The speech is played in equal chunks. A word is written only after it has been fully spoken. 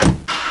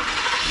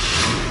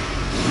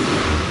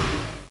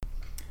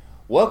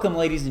Welcome,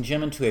 ladies and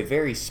gentlemen, to a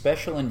very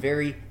special and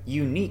very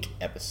unique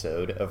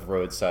episode of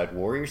Roadside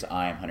Warriors.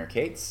 I am Hunter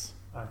Cates.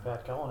 I'm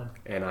Pat Cullinan.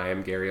 And I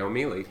am Gary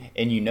O'Mealy.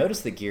 And you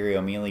notice that Gary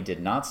O'Mealy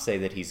did not say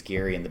that he's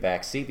Gary in the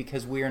back seat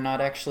because we are not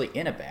actually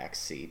in a back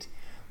seat.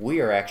 We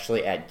are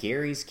actually at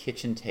Gary's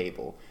kitchen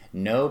table.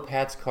 No,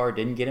 Pat's car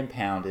didn't get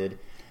impounded.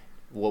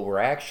 What we're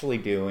actually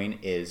doing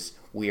is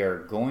we are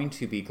going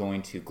to be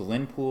going to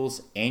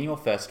Glenpool's annual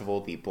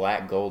festival, the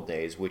Black Gold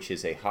Days, which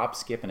is a hop,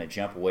 skip, and a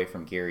jump away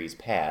from Gary's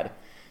pad.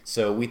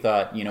 So we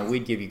thought,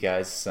 we'd give you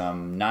guys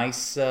some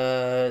nice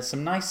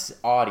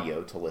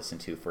audio to listen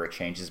to for a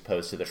change, as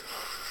opposed to the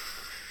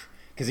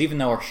because even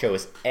though our show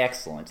is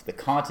excellent, the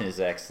content is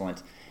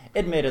excellent.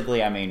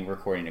 Admittedly,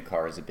 recording a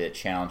car is a bit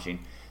challenging.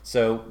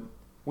 So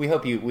we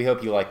hope you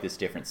like this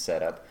different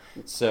setup.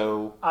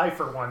 So I,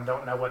 for one,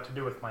 don't know what to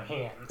do with my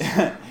hands.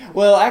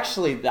 Well,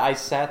 actually, I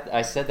said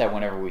that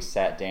whenever we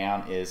sat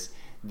down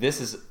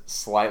this is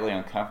slightly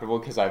uncomfortable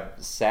because I've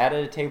sat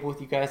at a table with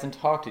you guys and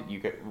talked with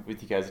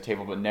you guys at a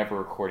table, but never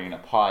recording a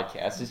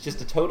podcast. It's just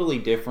a totally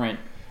different.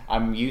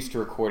 I'm used to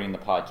recording the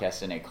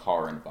podcast in a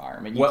car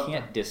environment. You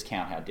can't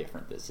discount how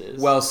different this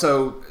is. Well,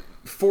 so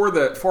for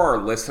our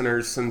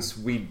listeners, since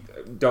we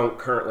don't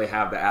currently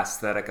have the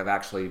aesthetic of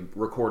actually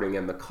recording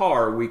in the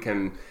car, we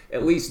can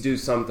at least do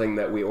something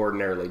that we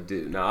ordinarily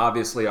do. Now,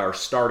 obviously, our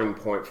starting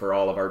point for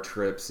all of our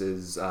trips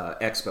is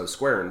Expo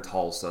Square in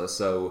Tulsa.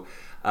 So,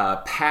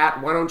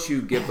 Pat, why don't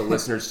you give the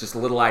listeners just a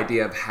little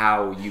idea of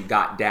how you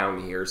got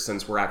down here,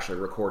 since we're actually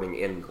recording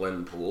in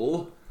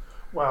Glenpool?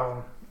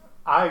 Well,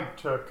 I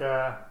took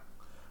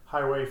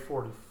Highway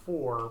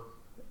 44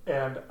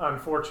 and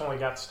unfortunately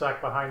got stuck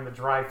behind the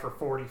drive for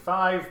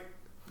 45.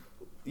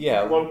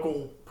 Yeah.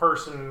 Local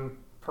person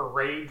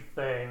parade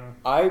thing.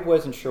 I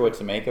wasn't sure what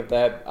to make of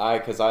that,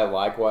 because I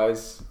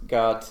likewise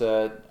got,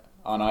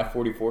 on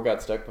I-44,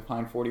 got stuck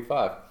behind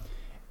 45.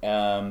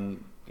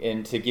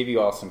 And to give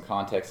you all some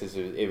context,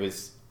 it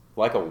was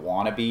like a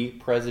wannabe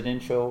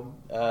presidential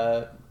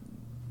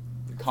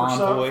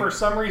convoy. For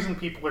some reason,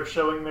 people are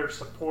showing their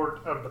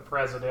support of the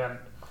president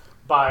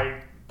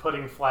by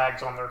putting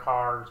flags on their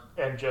cars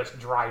and just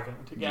driving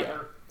together.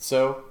 Yeah.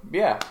 So,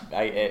 yeah,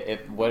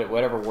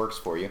 whatever works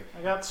for you.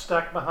 I got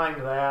stuck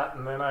behind that,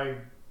 and then I,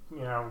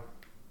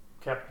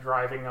 kept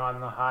driving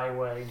on the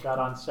highway, got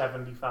on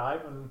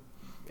 75, and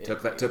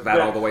took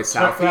that all the way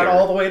south. Took that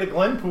all the way to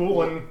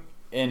Glenpool,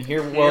 and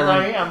here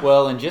I am.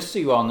 Well, and just so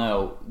you all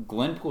know,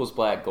 Glenpool's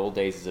Black Gold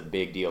Days is a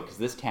big deal because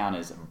this town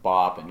is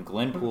bopping.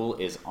 Glenpool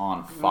is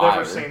on fire.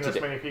 Never seen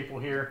this many people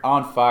here.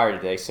 On fire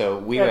today. So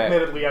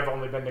admittedly, I've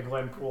only been to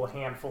Glenpool a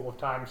handful of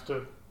times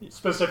to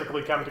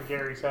specifically come to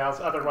Gary's house.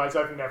 Otherwise,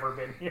 I've never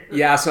been here.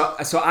 Yeah,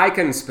 so I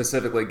can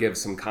specifically give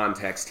some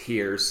context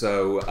here.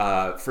 So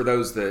for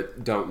those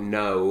that don't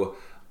know,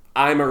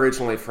 I'm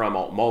originally from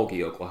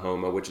Okmulgee,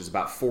 Oklahoma, which is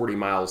about 40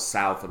 miles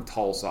south of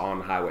Tulsa on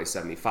Highway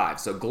 75.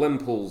 So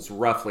Glenpool's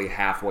roughly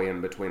halfway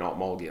in between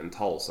Okmulgee and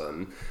Tulsa.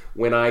 And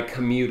when I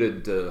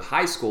commuted to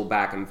high school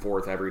back and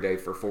forth every day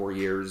for 4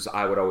 years,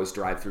 I would always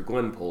drive through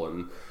Glenpool.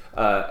 And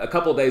a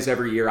couple of days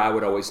every year, I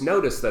would always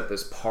notice that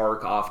this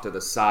park off to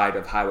the side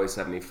of Highway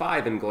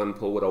 75 in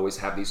Glenpool would always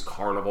have these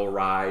carnival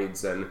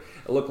rides, and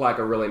it looked like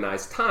a really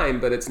nice time,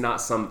 but it's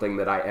not something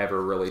that I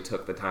ever really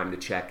took the time to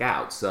check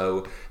out.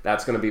 So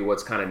that's going to be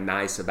what's kind of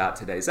nice about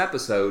today's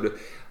episode.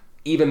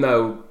 Even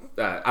though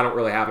I don't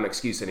really have an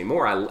excuse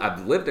anymore,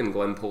 I've lived in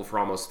Glenpool for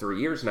almost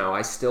 3 years now,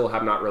 I still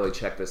have not really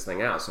checked this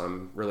thing out, so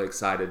I'm really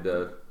excited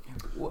to...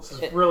 This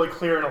is really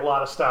clearing a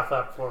lot of stuff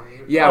up for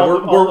you. Yeah,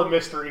 all the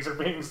mysteries are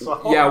being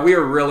solved. Yeah, we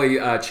are really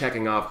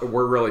checking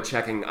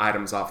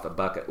items off the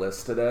bucket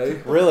list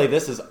today. Really,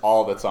 this is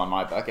all that's on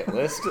my bucket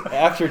list.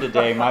 After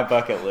today, my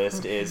bucket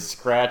list is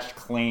scratched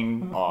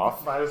clean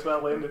off. Might as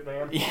well end it,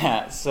 man.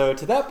 Yeah, so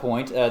to that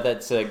point,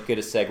 that's good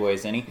a segue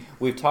as any.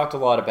 We've talked a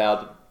lot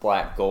about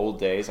Black Gold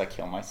Days. I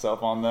kill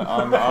myself on the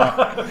on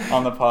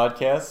the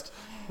podcast.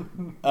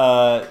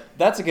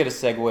 That's as good a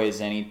segue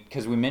as any,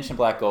 because we mentioned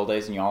Black Gold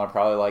Days, and y'all are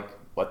probably like,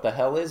 what the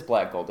hell is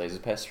Black Gold Days?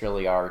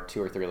 Especially our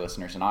 2 or 3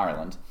 listeners in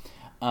Ireland.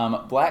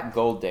 Black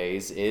Gold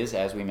Days is,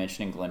 as we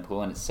mentioned, in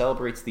Glenpool, and it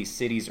celebrates the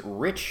city's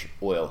rich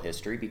oil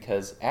history,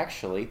 because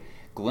actually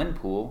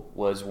Glenpool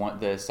was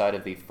the site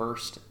of the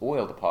first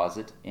oil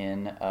deposit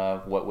in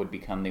what would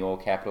become the oil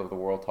capital of the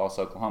world,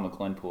 Tulsa, Oklahoma.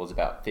 Glenpool is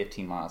about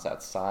 15 miles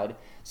outside,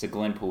 so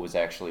Glenpool was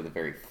actually the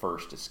very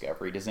first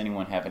discovery. Does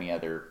anyone have any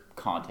other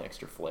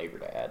context or flavor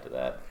to add to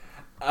that?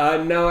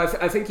 No,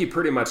 I think you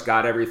pretty much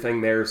got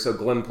everything there. So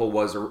Glenpool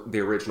was the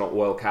original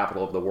oil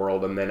capital of the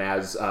world, and then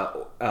as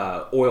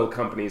oil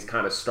companies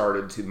kind of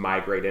started to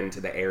migrate into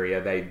the area,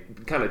 they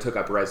kind of took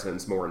up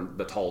residence more in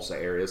the Tulsa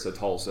area, so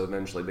Tulsa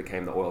eventually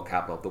became the oil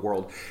capital of the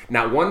world.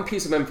 Now, one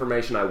piece of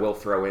information I will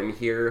throw in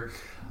here,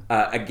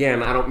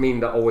 Again, I don't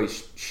mean to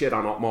always shit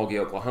on Okmulgee,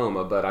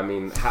 Oklahoma, but I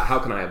mean, how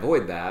can I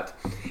avoid that?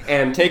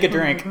 And Take a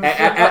drink.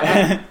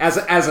 as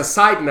a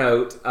side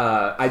note,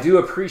 I do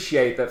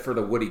appreciate that for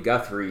the Woody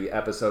Guthrie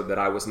episode that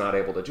I was not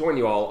able to join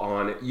you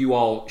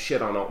all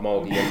shit on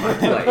Okmulgee in my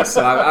place.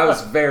 So I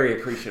was very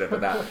appreciative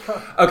of that.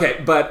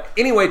 Okay, but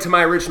anyway, to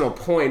my original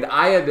point,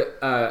 I had,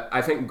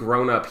 I think,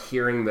 grown up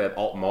hearing that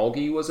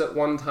Okmulgee was at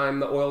one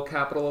time the oil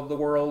capital of the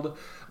world.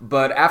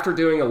 But after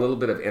doing a little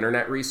bit of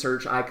internet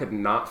research, I could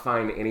not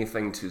find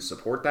anything to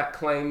support that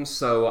claim,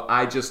 so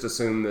I just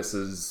assume this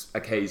is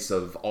a case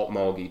of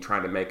Okmulgee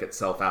trying to make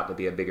itself out to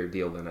be a bigger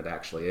deal than it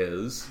actually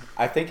is.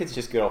 I think it's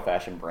just good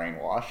old-fashioned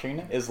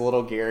brainwashing. As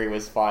little Gary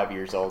was 5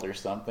 years old or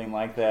something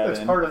like that.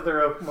 It's part of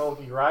their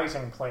Okmulgee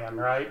Rising plan,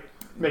 right?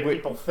 Make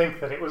people think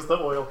that it was the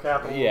oil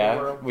capital of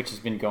the world. Which has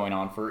been going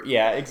on for...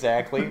 Yeah,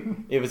 exactly.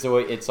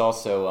 It's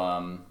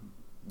also...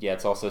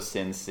 it's also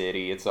Sin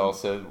City. It's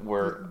also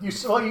where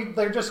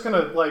they're just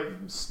gonna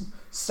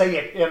say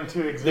it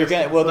into existence.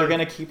 They're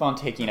gonna keep on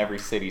taking every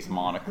city's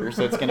moniker.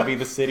 So it's gonna be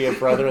the city of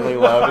brotherly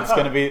love. It's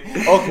gonna be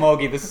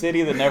Okmulgee, the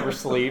city that never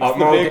sleeps.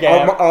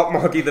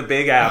 Okmulgee, the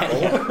Big Apple.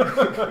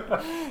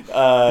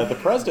 The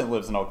president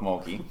lives in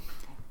Okmulgee.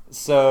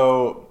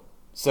 So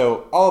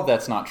all of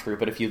that's not true.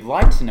 But if you'd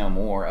like to know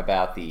more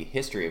about the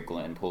history of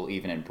Glenpool,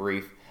 even in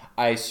brief,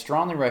 I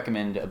strongly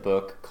recommend a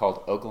book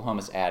called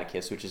Oklahoma's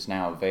Atticus, which is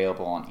now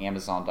available on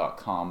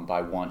Amazon.com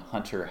by one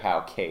Hunter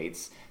Howe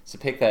Cates. So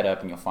pick that up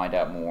and you'll find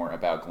out more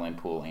about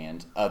Glenpool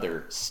and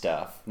other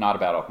stuff. Not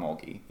about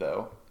Okmulgee,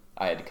 though.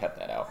 I had to cut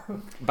that out.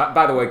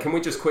 By the way, can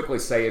we just quickly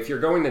say, if you're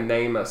going to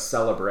name a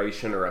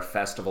celebration or a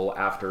festival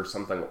after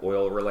something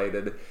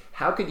oil-related,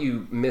 how could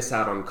you miss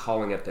out on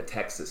calling it the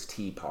Texas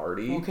Tea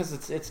Party? Well,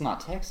 because it's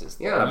not Texas.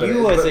 Though. Yeah,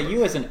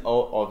 as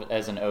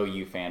an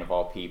OU fan of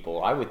all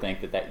people, I would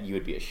think that you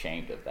would be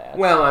ashamed of that.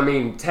 Well, I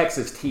mean,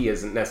 Texas tea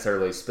isn't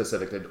necessarily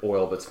specific to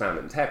oil that's found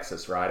in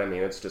Texas, right? I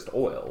mean, it's just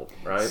oil,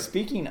 right?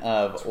 Speaking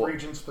of... It's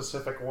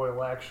region-specific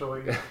oil,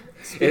 actually.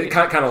 It's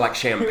kind of like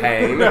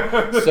champagne.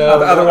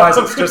 So otherwise,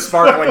 it's just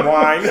sparkling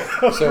wine.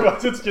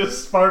 Otherwise, it's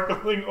just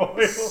sparkling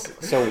oil.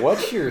 So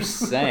what you're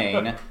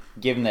saying,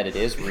 given that it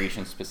is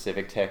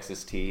region-specific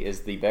Texas tea,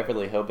 is the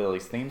Beverly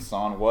Hillbillies theme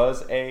song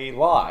was a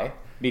lie.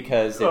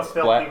 Because it's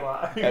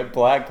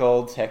black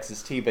gold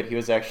Texas tea, but he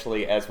was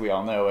actually, as we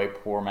all know, a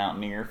poor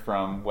mountaineer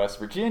from West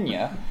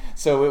Virginia.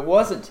 So it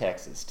wasn't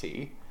Texas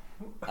tea.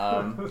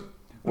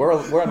 We're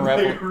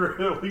unraveling.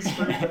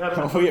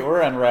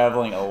 We're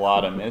unraveling a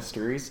lot of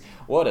mysteries.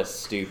 What a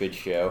stupid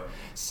show.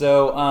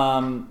 So,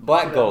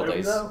 Black Gold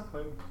Days.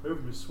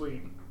 Movie was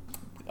sweet.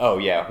 Oh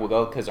yeah,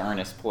 well, because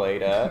Ernest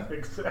played.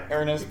 Exactly.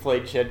 Ernest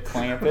played Jed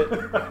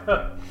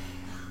Clampett.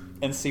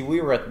 And see, we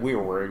were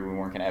worried we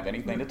weren't going to have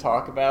anything to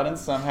talk about, and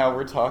somehow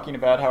we're talking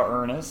about how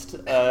Ernest,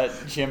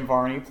 Jim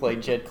Varney,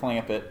 played Jed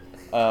Clampett.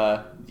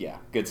 Yeah,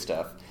 good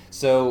stuff.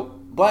 So,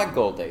 Black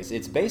Gold Days,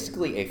 it's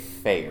basically a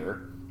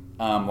fair.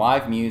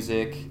 Live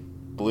music,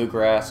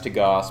 bluegrass to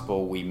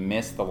gospel. We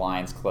missed the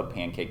Lions Club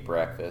Pancake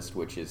Breakfast,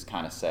 which is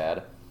kind of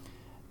sad.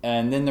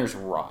 And then there's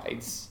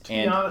rides. To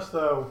be honest,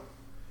 though,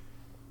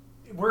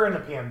 we're in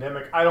a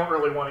pandemic. I don't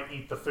really want to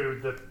eat the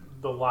food that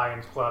the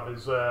Lions Club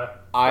is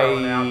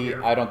throwing out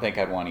here. I don't think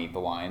I'd want to eat the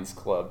Lions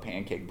Club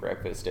Pancake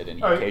Breakfast at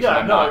any occasion. Yeah,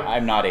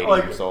 I'm not 80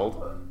 years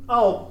old.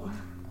 Oh,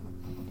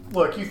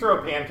 look, you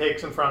throw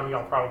pancakes in front of me,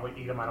 I'll probably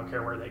eat them. I don't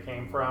care where they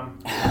came from.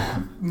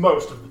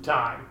 Most of the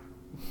time.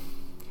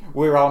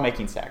 We're all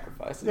making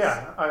sacrifices.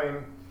 Yeah, I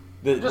mean,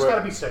 just got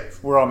to be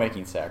safe. We're all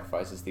making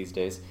sacrifices these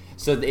days.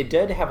 So it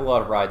did have a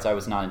lot of rides. I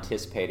was not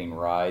anticipating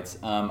rides.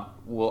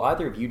 Will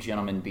either of you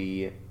gentlemen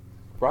be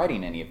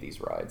riding any of these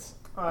rides?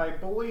 I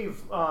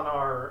believe on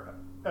our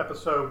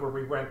episode where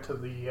we went to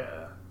the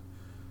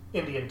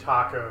Indian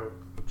Taco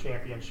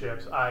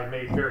Championships, I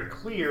made very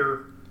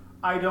clear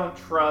I don't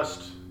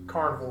trust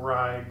carnival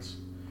rides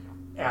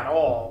at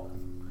all.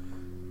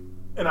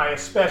 And I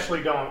especially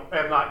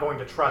am not going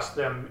to trust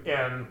them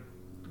in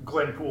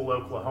Glenpool,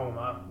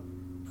 Oklahoma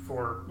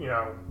for,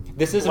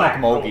 This isn't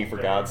Okmulgee, for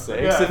God's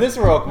sake. Yeah. So if this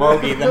were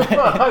Okmulgee, then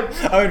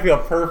I would feel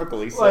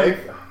perfectly safe.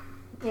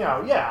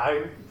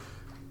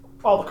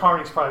 All the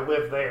carnies probably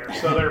live there,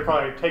 so they're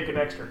probably taking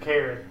extra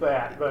care at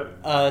that.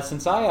 But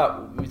since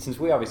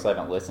we obviously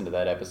haven't listened to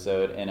that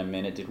episode in a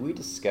minute, did we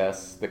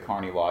discuss the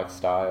carny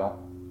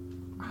lifestyle?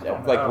 I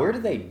don't know. Where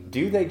do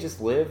they just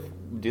live?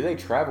 Do they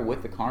travel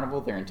with the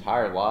carnival their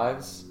entire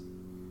lives?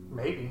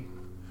 Maybe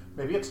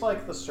it's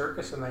like the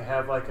circus, and they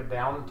have like a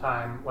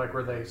downtime, like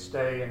where they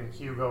stay in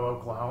Hugo,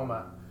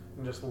 Oklahoma,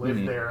 and just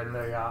live there in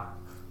the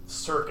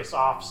circus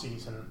off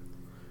season.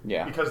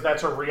 Yeah, because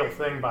that's a real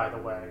thing, by the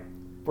way.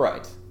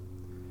 Right.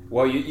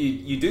 Well,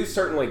 you do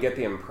certainly get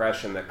the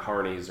impression that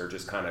carnies are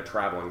just kind of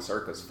traveling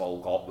circus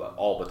folk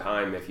all the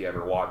time if you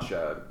ever watch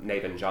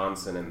Nathan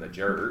Johnson and the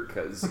Jerk,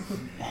 because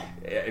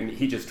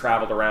he just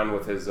traveled around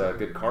with his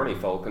good carny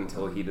folk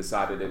until he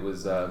decided it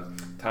was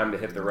time to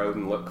hit the road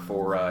and look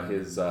for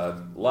his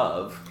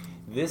love.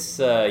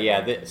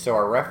 So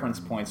our reference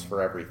points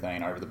for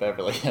everything are the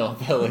Beverly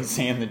Hillbillies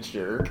and the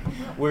Jerk.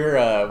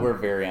 We're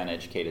very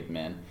uneducated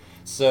men.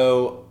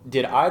 So,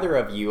 did either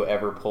of you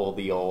ever pull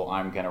the old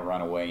 "I'm gonna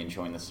run away and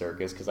join the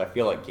circus"? Because I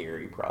feel like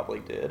Gary probably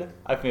did.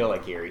 I feel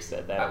like Gary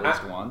said that at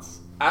least once.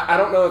 I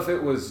don't know if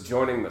it was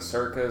joining the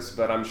circus,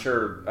 but I'm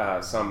sure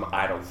some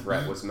idle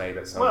threat was made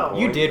at some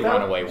point. You did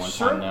run away one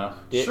time, though.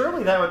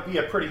 Surely that would be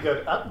a pretty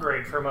good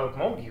upgrade from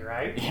Okmulgee,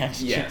 right?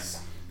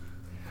 Yes.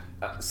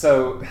 That's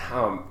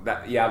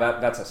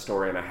a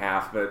story and a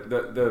half. But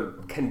the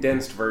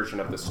condensed version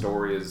of the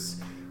story is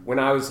when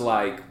I was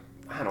like,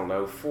 I don't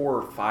know, 4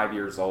 or 5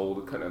 years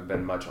old. Couldn't have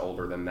been much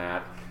older than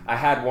that. I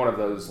had one of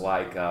those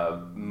like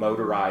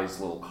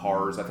motorized little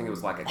cars. I think it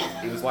was like a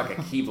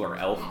Keebler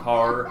Elf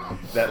car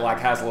that like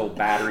has a little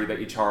battery that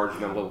you charge,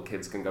 and then little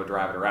kids can go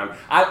drive it around.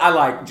 I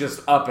like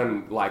just up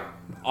and like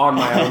on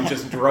my own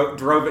just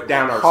drove it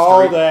down our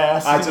street.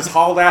 I just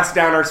hauled ass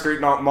down our street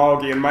in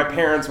Okmulgee, and my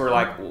parents were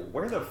like, well,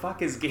 "Where the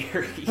fuck is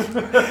Gary?"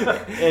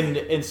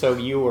 and so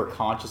you were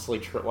consciously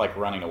like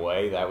running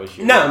away. That was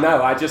your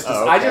I just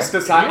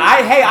decided.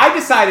 I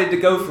decided to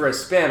go for a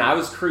spin. I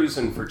was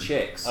cruising for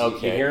chicks.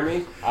 Okay, you hear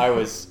me?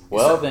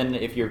 Then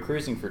if you're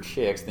cruising for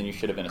chicks, then you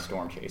should have been a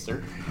storm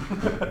chaser.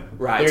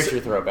 Right. There's your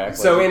throwback.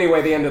 So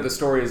anyway, the end of the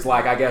story is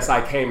like, I guess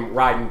I came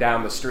riding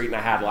down the street and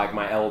I had like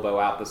my elbow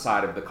out the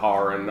side of the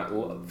car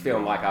and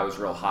feeling like I was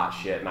real hot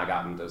shit, and I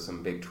got into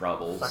some big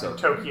trouble. Fucking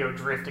Tokyo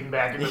drifting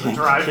back into the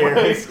driveway.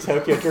 Gary's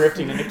Tokyo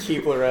drifting in a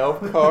Keebler Elf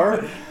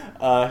car.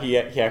 He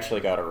actually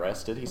got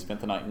arrested. He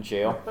spent the night in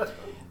jail.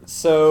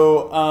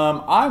 So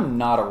I'm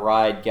not a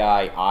ride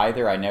guy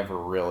either. I never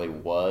really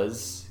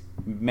was.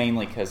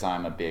 Mainly because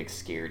I'm a big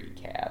scaredy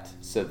cat.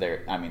 So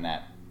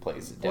that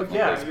plays definitely.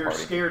 Well, plays a you're part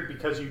scared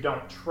because you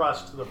don't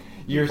trust the.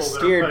 You're people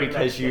scared that are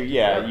because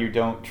together. you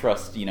don't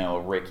trust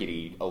a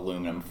rickety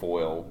aluminum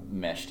foil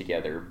meshed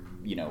together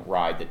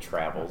ride that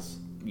travels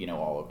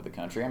all over the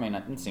country. I mean,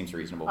 it seems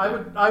reasonable.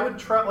 I would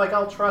trust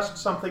I'll trust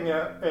something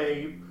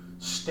a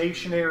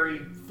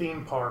stationary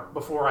theme park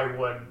before I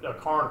would a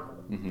carnival,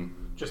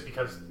 just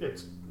because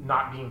it's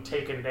not being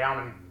taken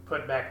down and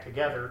put back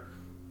together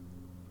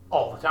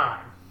all the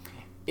time.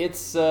 It's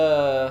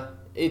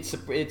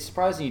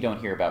surprising you don't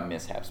hear about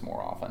mishaps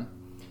more often.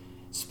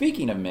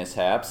 Speaking of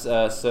mishaps,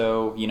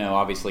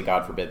 obviously,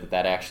 God forbid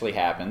that actually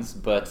happens,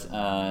 but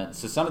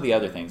so some of the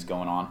other things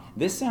going on.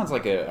 This sounds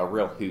like a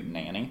real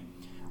hootenanny.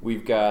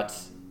 We've got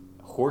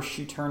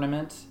horseshoe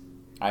tournament.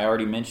 I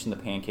already mentioned the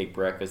pancake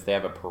breakfast. They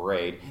have a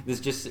parade.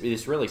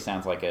 This really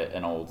sounds like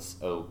an old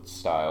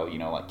style,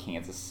 like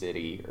Kansas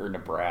City or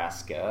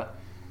Nebraska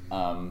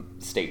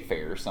state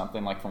fair or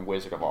something, like from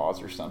Wizard of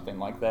Oz or something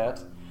like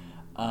that.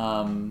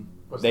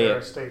 Was there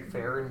a state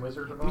fair in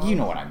Wizard of Oz? You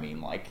know what I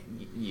mean, like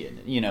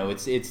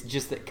it's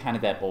just that kind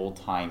of that old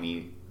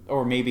timey,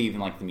 or maybe even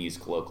like the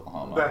musical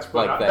Oklahoma. That's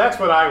what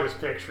I was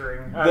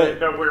picturing. I didn't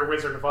know where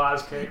Wizard of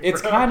Oz came from.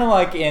 It's kind of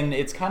like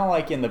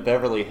in the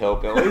Beverly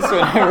Hillbillies.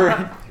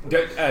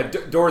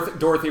 Whenever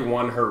Dorothy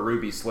won her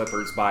ruby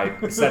slippers by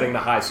setting the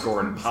high score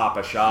in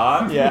Papa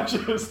Shot. Yeah, she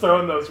was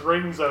throwing those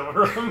rings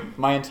over them.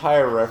 My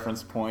entire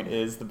reference point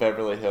is the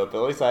Beverly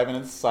Hillbillies. I have an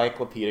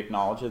encyclopedic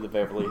knowledge of the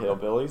Beverly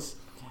Hillbillies.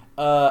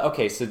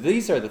 Okay, so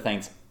these are the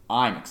things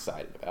I'm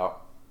excited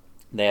about.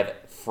 They have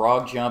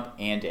frog jump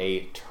and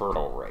a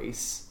turtle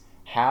race.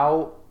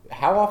 How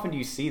often do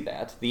you see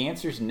that? The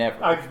answer is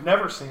never. I've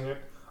never seen it.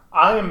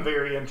 I am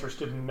very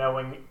interested in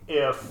knowing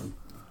if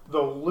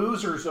the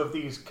losers of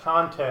these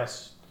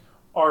contests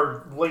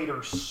are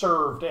later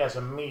served as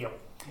a meal.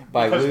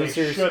 By because losers,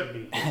 they should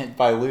be.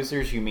 By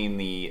losers, you mean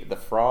the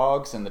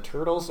frogs and the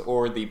turtles,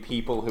 or the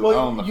people who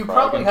own the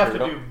frog and turtle? You probably have to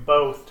do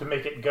both to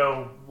make it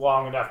go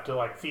long enough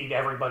to feed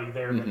everybody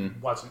there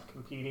that wasn't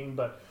competing.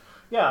 But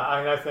yeah,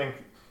 I think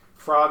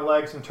frog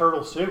legs and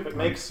turtle soup. It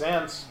makes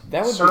sense.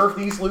 Serve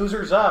these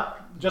losers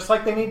up, just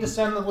like they need to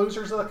send the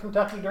losers of the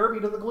Kentucky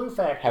Derby to the glue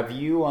factory. Have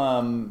you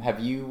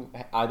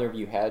either of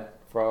you had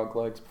frog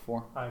legs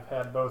before? I've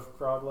had both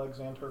frog legs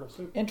and turtle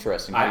soup.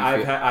 Interesting.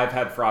 I've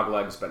had frog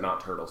legs, but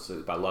not turtle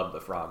soup. I love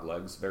the frog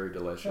legs. Very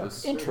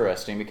delicious.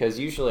 Interesting, because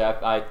usually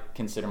I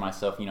consider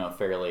myself, a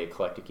fairly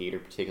eclectic eater,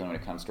 particularly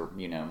when it comes to,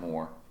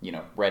 more,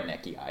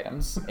 rednecky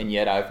items, and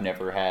yet I've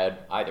never had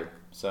either.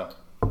 So,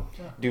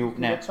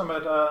 get some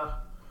at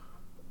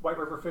White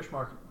River Fish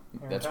Market.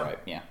 That's right.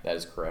 Yeah, that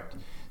is correct.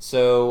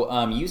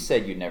 So, you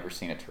said you'd never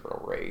seen a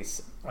turtle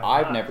race.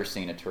 I've never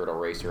seen a turtle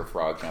race or a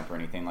frog jump or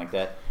anything like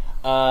that.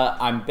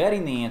 I'm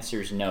betting the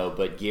answer is no,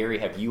 but Gary,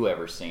 have you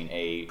ever seen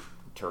a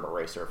turtle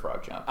race or a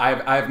frog jump?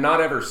 I've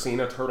not ever seen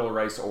a turtle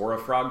race or a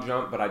frog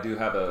jump, but I do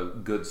have a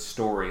good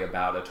story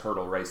about a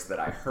turtle race that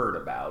I heard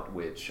about,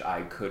 which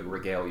I could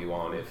regale you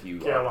on if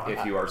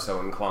you are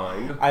so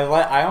inclined.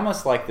 I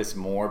almost like this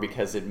more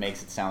because it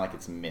makes it sound like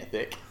it's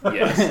mythic.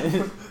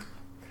 Yes.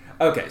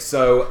 Okay,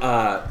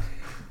 so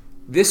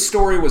this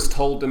story was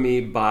told to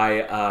me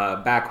by,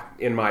 back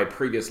in my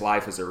previous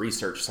life as a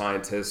research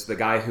scientist, the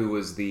guy who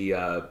was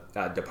the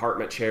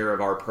department chair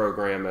of our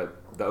program at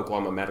the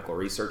Oklahoma Medical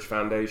Research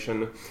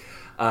Foundation.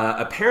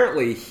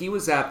 Apparently, he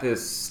was at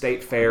this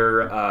state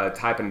fair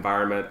type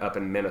environment up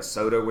in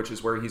Minnesota, which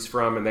is where he's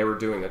from, and they were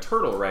doing a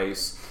turtle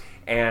race.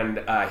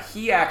 and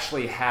he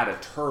actually had a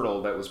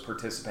turtle that was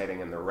participating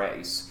in the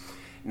race.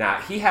 Now,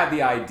 he had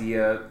the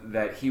idea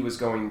that he was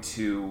going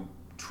to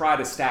try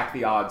to stack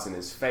the odds in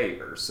his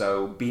favor.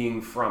 So,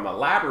 being from a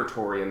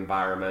laboratory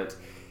environment,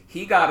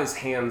 he got his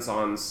hands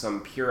on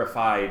some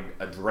purified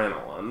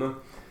adrenaline.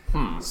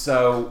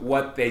 So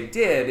what they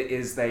did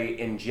is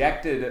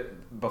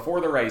before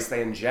the race,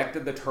 they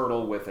injected the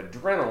turtle with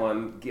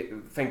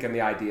adrenaline, thinking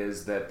the idea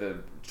is that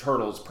the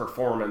turtle's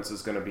performance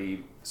is going to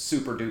be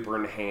super duper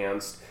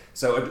enhanced.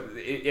 So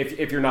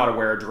if you're not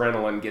aware,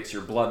 adrenaline gets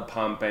your blood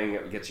pumping,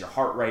 it gets your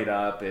heart rate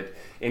up, it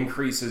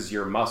increases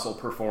your muscle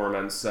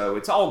performance. So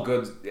it's all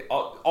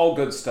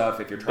good stuff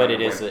if you're trying to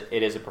win. But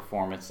it is a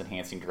performance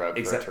enhancing drug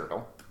for a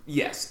turtle.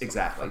 Yes,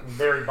 exactly.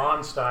 Barry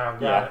Bonds style.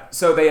 Got it.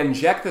 So they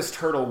inject this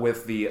turtle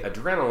with the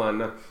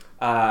adrenaline.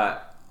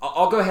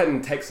 I'll go ahead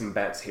and take some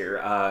bets here.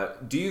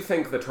 Do you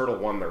think the turtle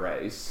won the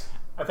race?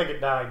 I think it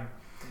died.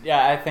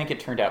 Yeah, I think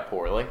it turned out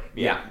poorly.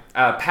 Yeah.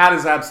 Pat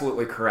is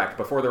absolutely correct.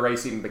 Before the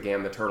race even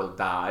began, the turtle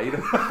died.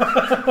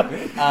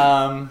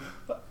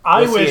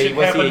 Was he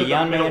a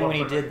young man when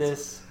he did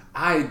this?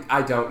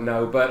 I don't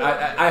know, but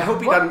I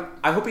hope he doesn't.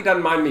 I hope he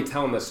doesn't mind me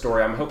telling this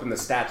story. I'm hoping the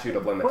statute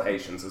of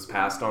limitations is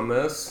passed on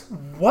this.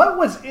 What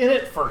was in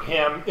it for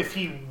him if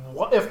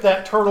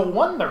that turtle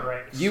won the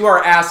race? You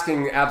are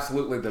asking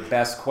absolutely the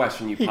best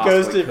question you possibly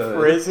could. He goes to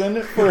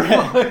prison for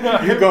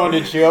you're going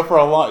to jail for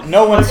a long.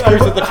 No one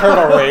screws with the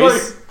turtle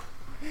race.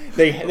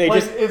 They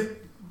just.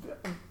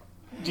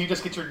 Do you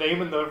just get your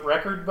name in the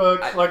record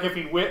books? If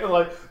he win,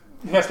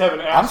 he has to have an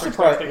asterisk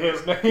next to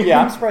his name.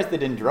 Yeah, I'm surprised they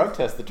didn't drug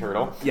test the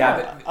turtle.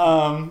 Yeah,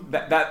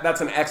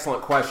 that's an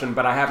excellent question,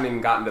 but I haven't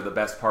even gotten to the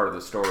best part of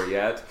the story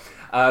yet.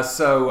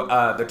 So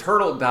the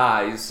turtle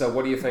dies. So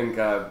what do you think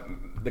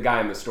the guy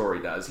in the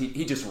story does?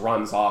 He just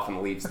runs off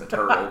and leaves the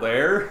turtle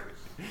there.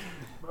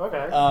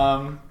 Okay.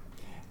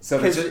 So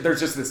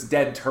there's just this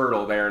dead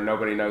turtle there, and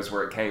nobody knows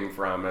where it came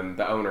from, and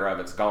the owner of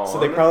it's gone. So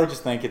they probably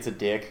just think it's a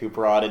dick who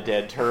brought a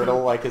dead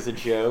turtle, as a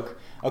joke.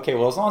 Okay,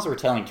 well, as long as we're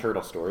telling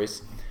turtle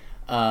stories,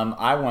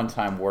 I one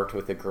time worked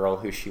with a girl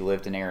who she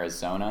lived in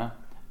Arizona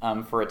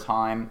for a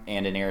time,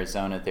 and in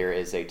Arizona there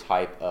is a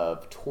type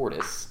of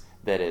tortoise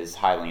that is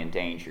highly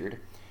endangered,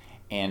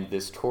 and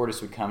this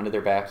tortoise would come into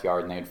their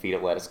backyard and they would feed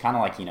it lettuce, kind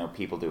of like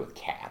people do with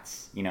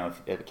cats.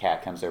 If a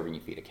cat comes over and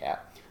you feed a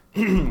cat.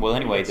 Well,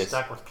 anyway, you get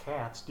stuck with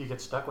cats. Do you get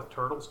stuck with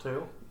turtles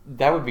too?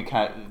 That would be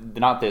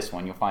not this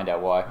one. You'll find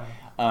out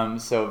why.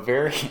 So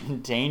very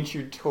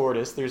endangered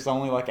tortoise. There's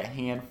only a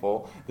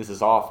handful. This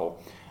is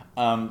awful.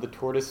 The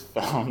tortoise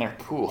fell in their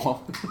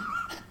pool.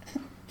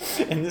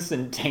 And this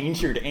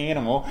endangered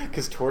animal,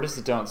 because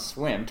tortoises don't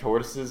swim.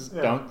 Tortoises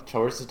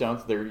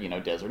don't. They're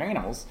desert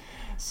animals.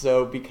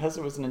 So because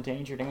it was an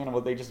endangered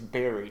animal, they just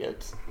buried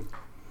it.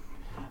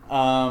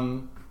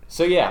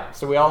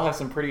 So we all have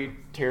some pretty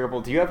terrible.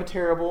 Do you have a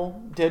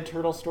terrible dead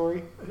turtle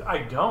story? I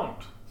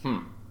don't.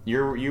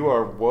 You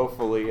are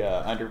woefully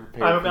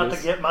underprepared. I'm about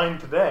to get mine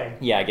today.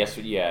 I guess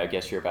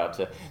you're about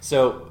to.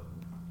 So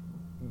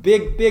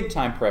big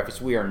time preface: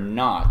 we are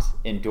not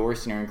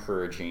endorsing or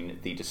encouraging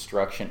the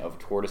destruction of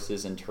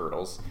tortoises and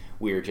turtles.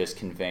 We are just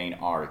conveying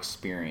our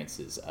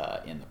experiences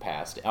in the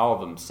past. All of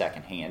them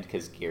secondhand,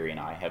 because Gary and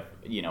I have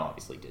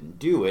obviously didn't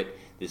do it.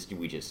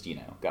 We just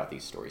got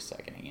these stories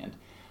secondhand.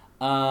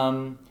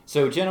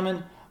 So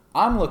gentlemen,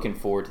 I'm looking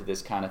forward to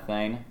this kind of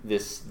thing,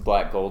 this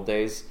Black Gold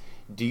Days.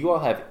 Do you all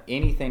have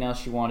anything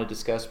else you want to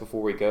discuss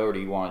before we go, or do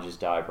you want to just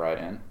dive right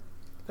in?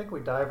 I think we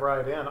dive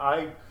right in.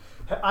 I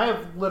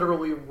have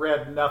literally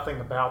read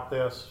nothing about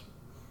this,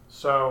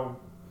 so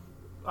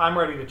I'm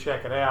ready to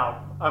check it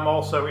out. I'm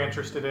also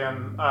interested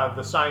in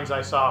the signs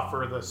I saw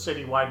for the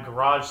citywide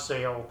garage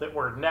sale that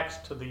were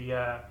next to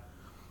the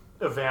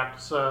event.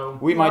 So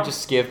we might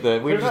just skip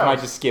Black Gold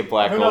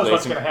Days. Who knows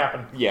what's going to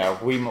happen?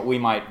 Yeah, we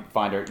might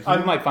find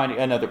might find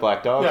another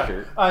Black Dog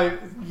shirt.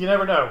 You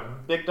never know.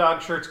 Big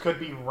dog shirts could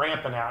be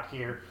rampant out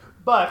here,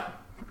 but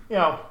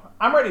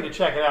I'm ready to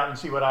check it out and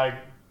see what I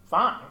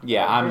find.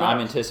 Yeah, I'm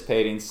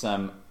anticipating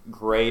some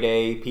grade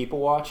A people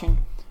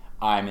watching.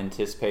 I'm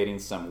anticipating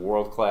some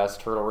world-class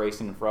turtle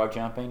racing and frog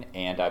jumping,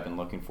 and I've been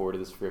looking forward to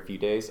this for a few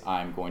days.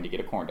 I'm going to get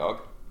a corn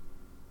dog.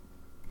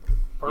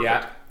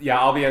 Perfect. Yeah,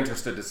 I'll be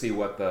interested to see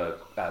what the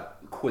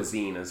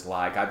cuisine is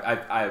like.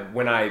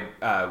 When I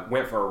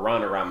went for a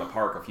run around the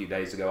park a few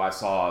days ago, I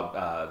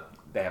saw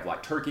they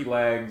have turkey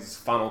legs,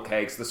 funnel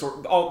cakes,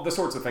 all the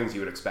sorts of things you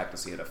would expect to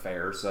see at a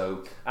fair.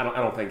 So I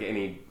don't think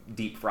any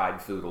deep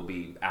fried food will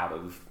be out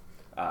of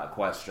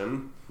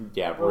question.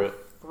 Yeah, we'll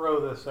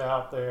throw this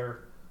out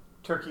there.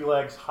 Turkey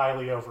legs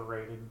highly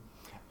overrated.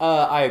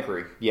 I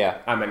agree. Yeah,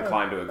 I'm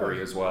inclined to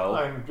agree as well.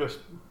 I'm just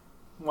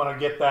want to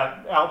get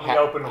that out in the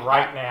open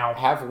right now.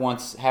 Have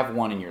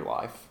one in your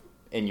life,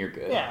 and you're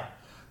good. Yeah,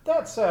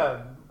 that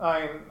said,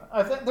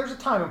 I think there's a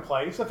time and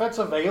place. If it's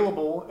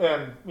available,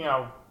 and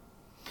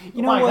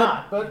why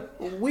not? But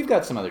we've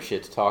got some other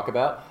shit to talk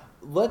about.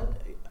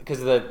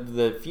 Because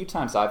the few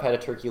times I've had a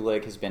turkey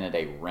leg has been at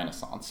a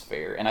Renaissance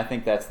fair, and I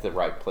think that's the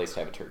right place to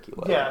have a turkey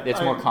leg. Yeah,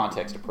 it's more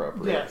context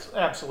appropriate. Yes,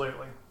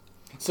 absolutely.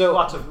 So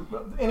Lots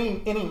of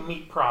any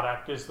meat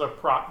product is the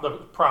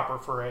proper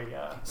for a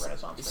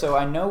Renaissance fair. So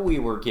I know we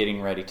were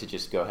getting ready to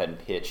just go ahead and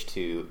pitch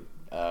to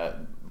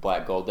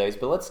Black Gold Days,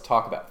 but let's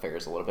talk about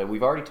fairs a little bit.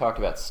 We've already talked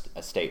about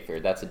a state fair.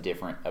 That's an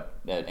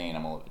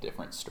animal of a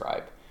different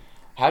stripe.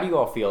 How do you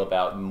all feel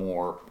about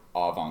more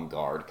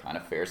avant-garde kind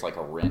of fairs, like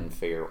a Ren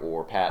fair,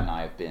 or Pat and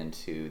I have been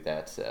to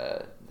that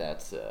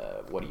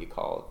what do you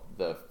call it?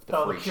 The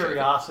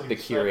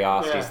Curiosities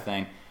Curiosities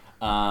thing.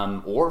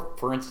 Or,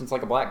 for instance,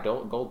 like a Black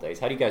Gold Days.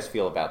 How do you guys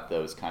feel about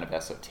those kind of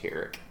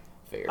esoteric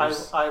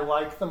fairs? I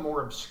like the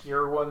more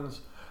obscure ones.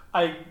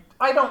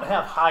 I don't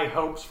have high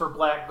hopes for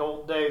Black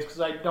Gold Days because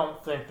I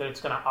don't think that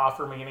it's going to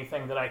offer me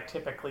anything that I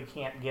typically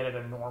can't get at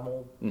a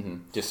normal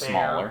just fair.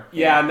 smaller.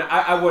 Yeah, and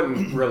I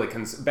wouldn't really,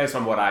 based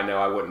on what I know,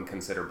 I wouldn't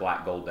consider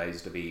Black Gold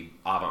Days to be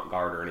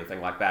avant-garde or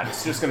anything like that.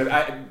 It's just going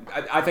to,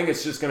 I think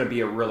it's just going to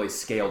be a really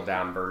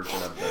scaled-down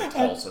version of the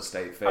Tulsa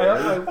State Fair.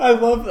 I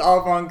love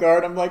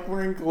avant-garde. I'm like,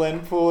 we're in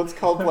Glenpool. It's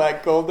called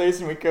Black Gold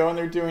Days, and we go and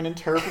they're doing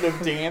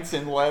interpretive dance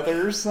in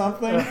leather or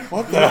something.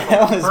 What the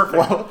hell is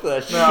what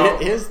the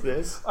shit is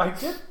this?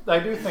 I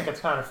do think it's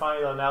kind of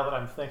funny, though, now that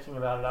I'm thinking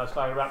about it. I was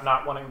talking about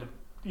not wanting to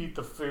eat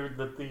the food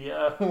that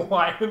the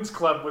Lions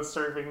Club was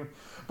serving,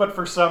 but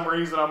for some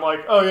reason I'm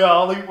like, oh yeah,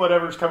 I'll eat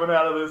whatever's coming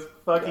out of this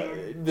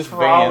fucking this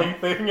trolley van.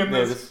 thing in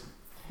this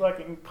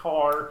fucking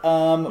car.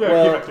 Well, give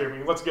it to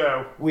me. Let's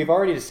go. We've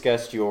already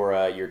discussed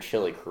your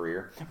chili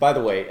career. By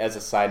the way, as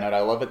a side note, I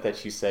love it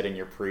that you said in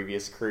your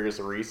previous career as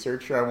a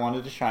researcher, I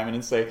wanted to chime in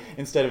and say,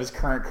 instead of his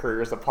current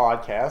career as a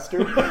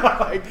podcaster.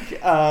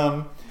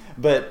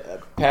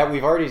 But Pat,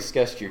 we've already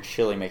discussed your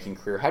chili making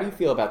career. How do you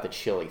feel about the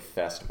chili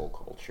festival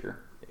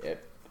culture?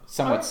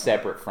 Somewhat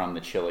separate from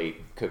the chili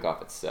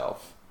cook-off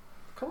itself.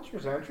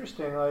 Culture's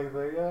interesting. Like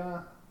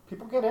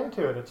people get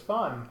into it. It's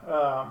fun.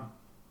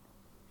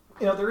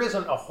 There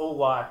isn't a whole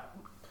lot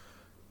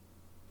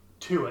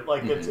to it.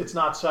 Like it's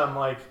not some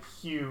like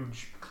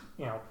huge,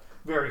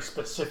 very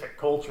specific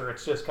culture.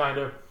 It's just kind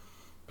of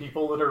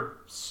people that are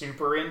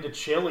super into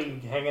chili,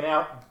 hanging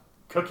out,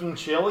 cooking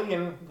chili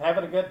and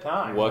having a good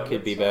time. What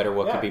could be better?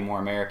 What could be more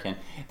American?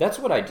 That's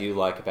what I do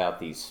like about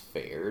these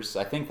fairs.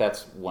 I think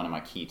that's one of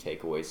my key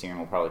takeaways here, and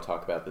we'll probably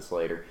talk about this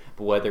later.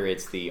 But whether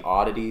it's the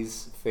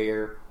Oddities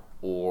Fair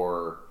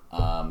or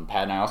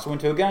Pat and I also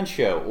went to a gun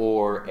show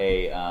or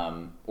a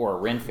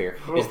Ren fair,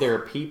 is there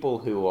are people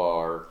who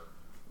are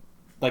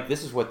like,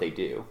 this is what they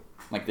do.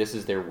 Like, this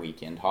is their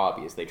weekend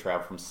hobby, is they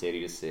travel from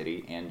city to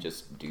city and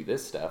just do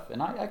this stuff,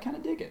 and I kind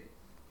of dig it.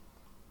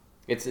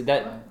 It's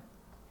that.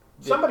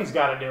 Somebody's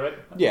got to do it.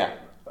 Yeah.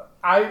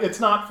 It's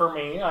not for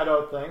me, I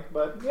don't think,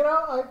 but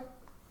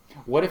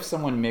What if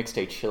someone mixed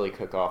a chili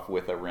cook-off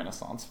with a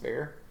Renaissance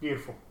fair?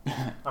 Beautiful.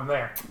 I'm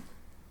there.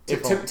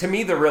 To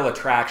me, the real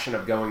attraction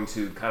of going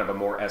to kind of a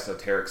more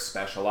esoteric,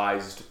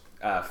 specialized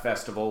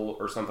festival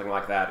or something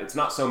like that, it's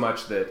not so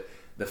much that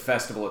the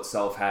festival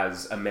itself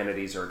has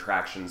amenities or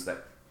attractions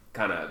that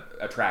kind of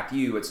attract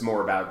you. It's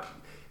more about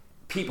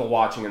people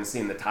watching and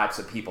seeing the types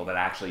of people that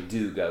actually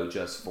do go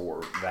just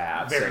for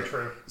that. Very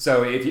true.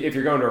 So if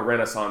you're going to a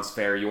Renaissance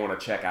fair, you want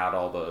to check out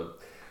all the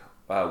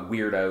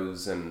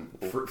weirdos and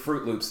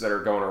Fruit Loops that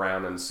are going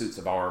around in suits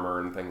of armor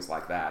and things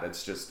like that.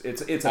 It's just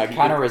it's. I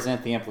kind of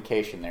resent the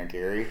implication there,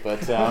 Gary,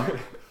 but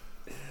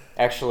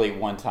actually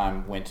one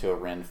time went to a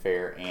Ren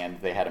fair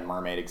and they had a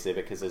mermaid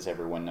exhibit because, as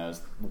everyone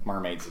knows,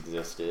 mermaids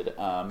existed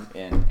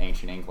in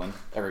ancient England,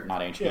 or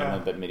not ancient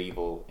England, but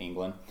medieval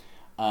England.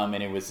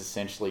 And it was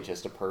essentially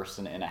just a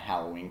person in a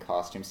Halloween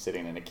costume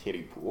sitting in a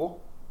kiddie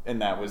pool,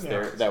 and that was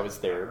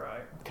their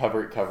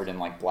covered in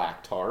like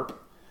black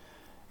tarp.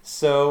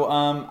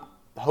 So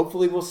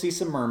hopefully we'll see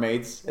some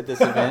mermaids at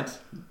this event.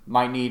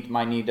 might need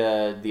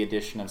the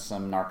addition of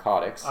some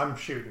narcotics. I'm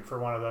shooting for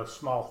one of those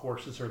small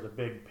horses or the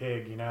big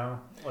pig,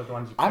 like the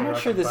ones you. I'm not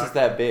sure this is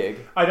that big.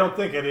 I don't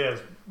think it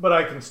is, but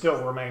I can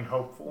still remain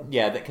hopeful.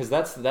 Yeah, because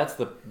that's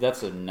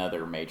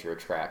another major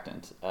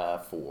attractant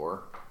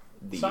for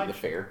the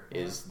fair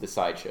is the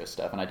sideshow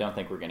stuff, and I don't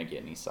think we're going to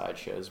get any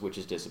sideshows, which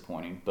is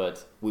disappointing.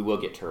 But we will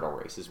get turtle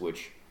races,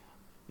 which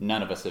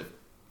none of us have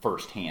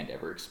firsthand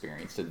ever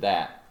experienced, so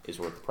that is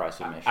worth the price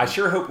of admission. I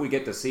sure hope we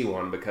get to see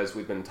one because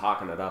we've been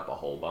talking it up a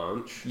whole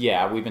bunch.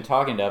 Yeah, we've been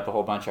talking it up a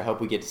whole bunch. I hope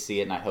we get to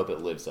see it, and I hope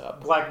it lives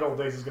up. Black Gold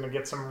Days is going to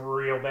get some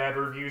real bad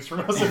reviews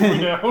from us if we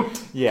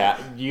don't. Yeah,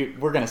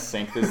 we're going to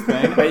sink this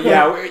thing. But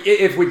yeah,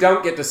 if we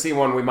don't get to see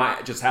one, we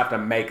might just have to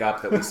make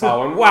up that we saw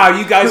one. Wow,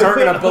 you guys aren't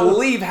going to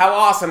believe how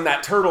awesome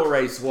that turtle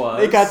race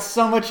was. It got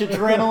so much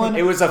adrenaline.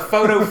 It was a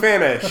photo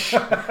finish.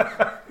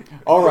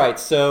 All right,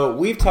 so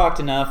we've talked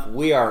enough.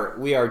 We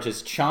are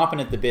just chomping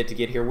at the bit to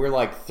get here. We're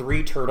like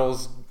three turtles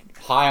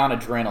high on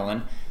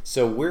adrenaline.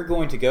 So we're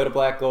going to go to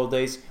Black Gold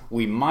Days.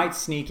 We might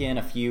sneak in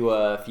a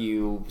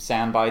few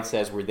sound bites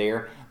as we're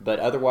there, but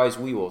otherwise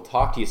we will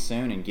talk to you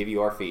soon and give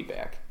you our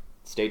feedback.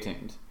 Stay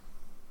tuned.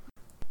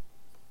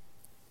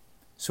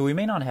 So we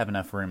may not have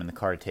enough room in the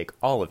car to take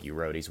all of you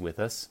roadies with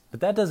us, but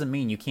that doesn't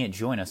mean you can't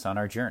join us on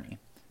our journey.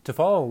 To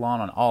follow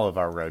along on all of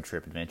our road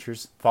trip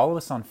adventures, follow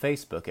us on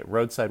Facebook at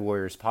Roadside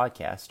Warriors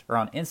Podcast or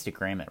on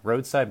Instagram at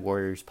Roadside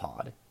Warriors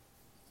Pod.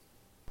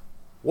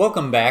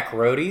 Welcome back,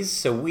 roadies.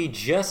 So we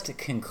just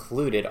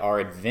concluded our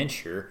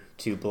adventure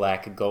to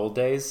Black Gold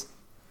Days.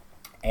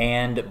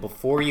 And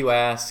before you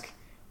ask,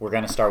 we're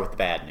going to start with the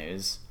bad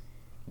news.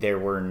 There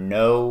were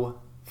no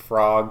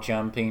frog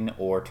jumping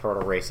or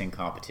turtle racing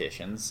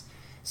competitions.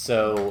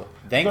 So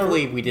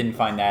thankfully we didn't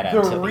find that out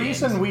until The the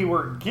reason end. we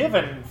were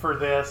given for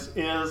this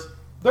is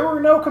there were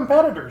no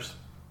competitors.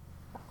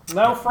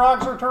 No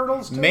frogs or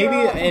turtles to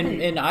Maybe,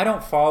 compete. and I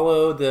don't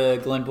follow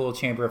the Glenpool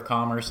Chamber of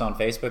Commerce on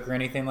Facebook or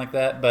anything like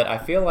that, but I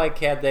feel like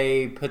had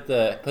they put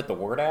the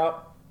word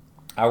out,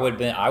 I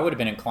would have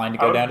been inclined to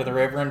go down to the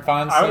river and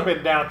find I would some. have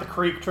been down at the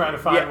creek trying to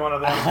find Yeah. one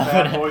of them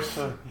bad boys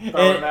to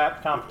throw in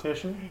that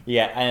competition.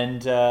 Yeah,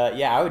 and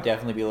I would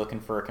definitely be looking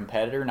for a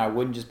competitor, and I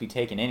wouldn't just be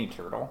taking any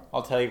turtle.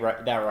 I'll tell you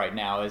that right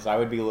now is I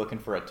would be looking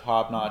for a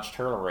top-notch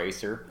turtle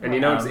racer. And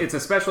it's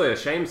especially a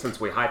shame since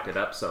we hyped it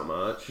up so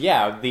much.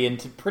 Yeah,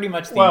 pretty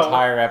much the Well,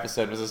 entire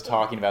episode was us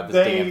talking about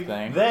this damn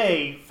thing.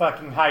 They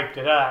fucking hyped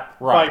it up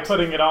Right. by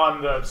putting it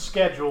on the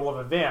schedule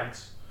of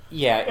events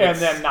Yeah, and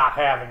then not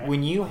having it.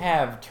 when you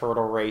have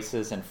turtle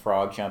races and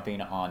frog jumping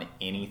on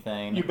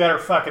anything, You better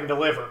fucking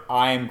deliver.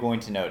 I am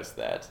going to notice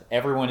that.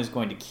 Everyone is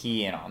going to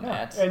key in on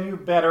that. And you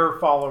better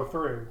follow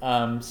through.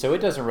 So it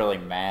doesn't really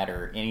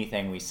matter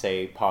anything we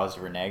say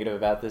positive or negative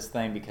about this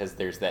thing because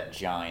there's that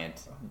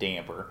giant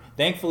damper.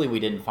 Thankfully, we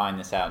didn't find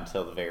this out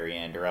until the very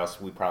end, or else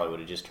we probably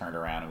would have just turned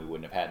around and we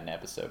wouldn't have had an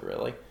episode,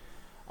 really.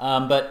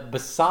 But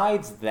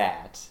besides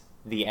that,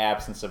 the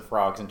absence of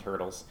frogs and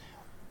turtles,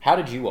 how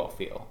did you all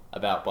feel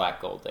about Black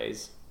Gold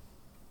Days?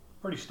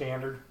 Pretty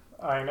standard.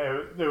 I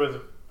know it was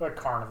a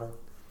carnival.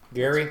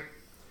 Gary?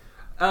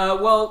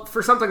 Well,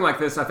 for something like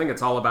this, I think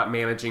it's all about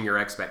managing your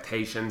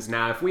expectations.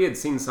 Now, if we had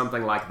seen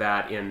something like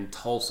that in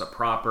Tulsa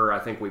proper, I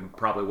think we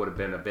probably would have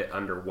been a bit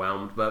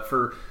underwhelmed. But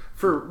for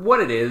what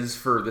it is,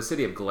 for the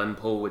city of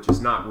Glenpool, which is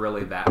not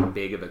really that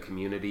big of a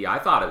community, I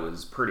thought it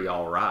was pretty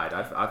all right.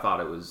 I thought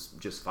it was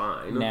just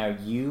fine. Now,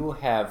 you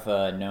have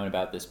known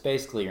about this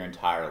basically your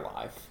entire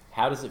life.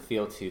 How does it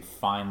feel to have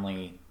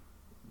finally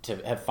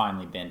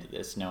been to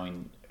this,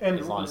 knowing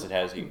as long as it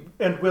has you?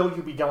 And will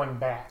you be going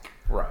back?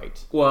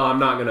 Right. Well, I'm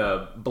not going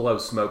to blow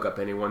smoke up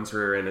anyone's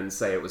rear end and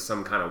say it was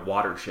some kind of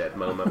watershed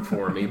moment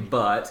for me,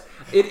 but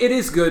it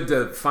is good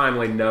to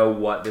finally know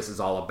what this is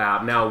all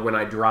about. Now, when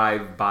I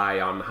drive by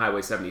on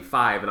Highway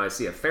 75 and I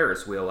see a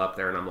Ferris wheel up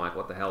there and I'm like,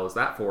 what the hell is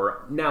that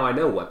for? Now I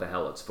know what the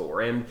hell it's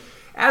for. And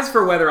as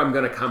for whether I'm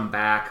going to come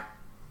back,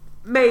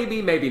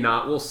 maybe, maybe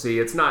not. We'll see.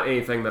 It's not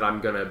anything that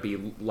I'm going to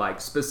be like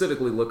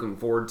specifically looking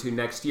forward to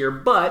next year,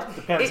 but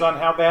Depends on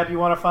how bad you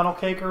want a funnel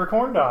cake or a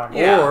corn dog.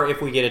 Yeah. Or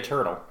if we get a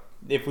turtle.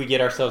 If we get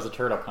ourselves a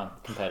turtle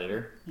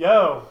competitor.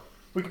 Yo,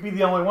 we could be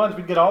the only ones.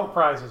 We'd get all the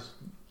prizes.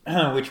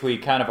 Which we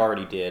kind of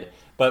already did,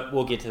 but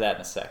we'll get to that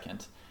in a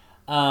second.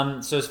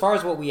 So as far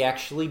as what we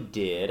actually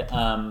did,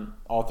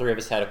 all three of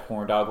us had a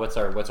corn dog. What's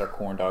our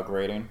corn dog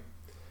rating?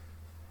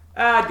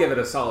 I'd give it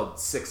a solid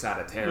 6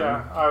 out of 10.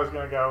 Yeah, I was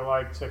going to go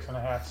like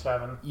 6.5,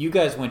 7. You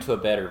guys went to a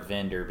better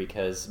vendor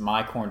because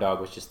my corn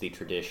dog was just the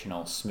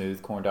traditional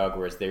smooth corn dog,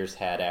 whereas theirs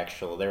had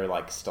they were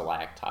like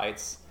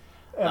stalactites.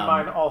 And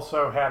mine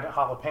also had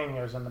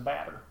jalapenos in the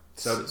batter.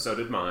 So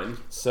did mine.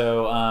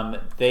 So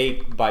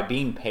by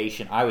being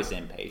patient, I was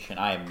impatient.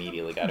 I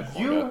immediately got a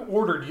corn You dog.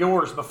 ordered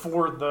yours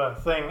before the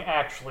thing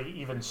actually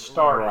even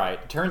started.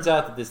 Right. Turns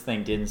out that this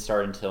thing didn't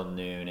start until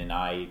noon, and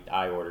I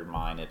ordered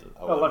mine at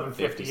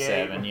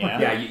 11:57.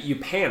 Yeah. Yeah, you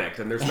panicked,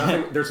 and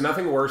there's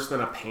nothing worse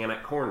than a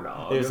panic corn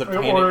dog. It was a We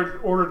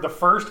panic. ordered the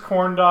first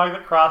corn dog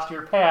that crossed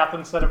your path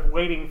instead of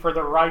waiting for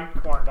the right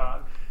corn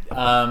dog.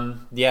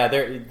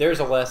 There's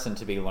a lesson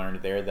to be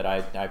learned there that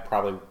I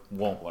probably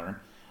won't learn.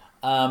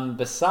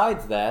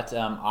 Besides that,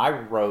 I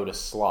rode a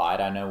slide.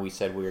 I know we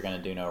said we were going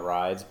to do no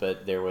rides,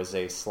 but there was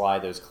a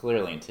slide that was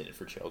clearly intended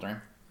for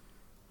children.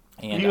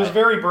 And He was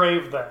very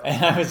brave, though.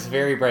 And I was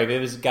very brave. It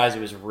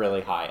was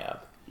really high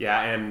up. Yeah,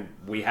 and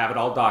we have it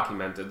all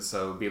documented,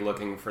 so be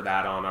looking for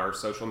that on our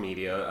social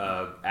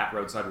media, at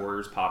Roadside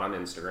Warriors Pod on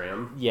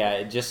Instagram.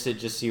 Yeah, just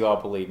so you all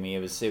believe me,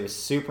 it was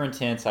super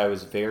intense. I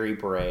was very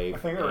brave. I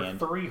think there were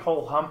 3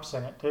 whole humps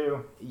in it,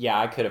 too. Yeah,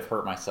 I could have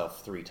hurt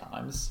myself 3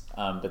 times,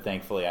 but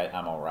thankfully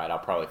I'm all right. I'll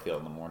probably feel it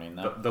in the morning,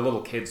 though. The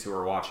little kids who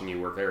were watching you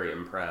were very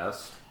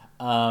impressed.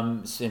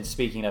 And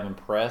speaking of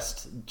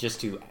impressed, just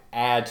to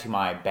add to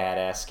my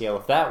badass scale,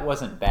 if that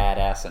wasn't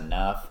badass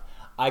enough,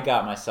 I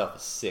got myself a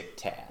sick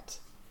tat.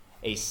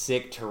 A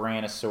sick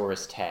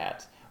Tyrannosaurus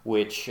tat,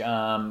 which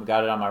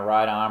got it on my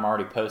right arm,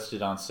 already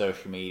posted on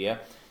social media,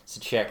 so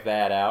check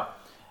that out.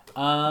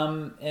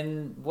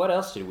 And what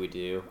else did we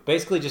do?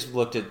 Basically just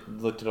looked at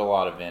a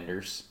lot of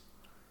vendors,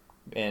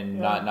 and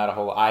not a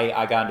whole.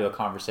 I got into a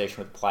conversation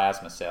with a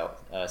plasma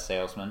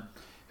salesman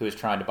who was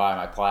trying to buy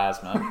my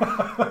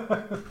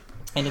plasma.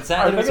 And it's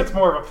I think it's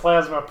more of a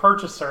plasma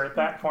purchaser at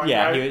that point.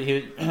 Yeah, right?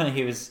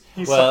 he was.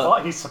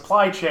 He's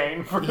supply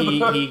chain. For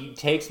he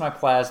takes my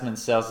plasma and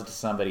sells it to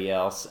somebody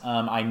else.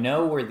 I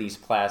know where these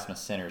plasma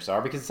centers are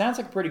because it sounds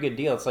like a pretty good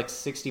deal. It's like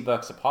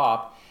 $60 a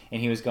pop,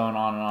 and he was going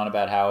on and on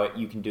about how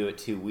you can do it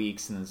 2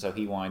 weeks, and so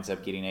he winds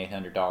up getting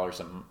 $800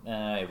 a month.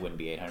 It wouldn't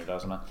be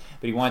 $800 a month,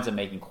 but he winds up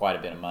making quite a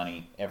bit of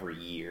money every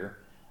year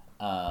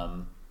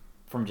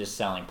from just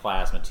selling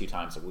plasma 2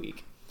 times a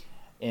week.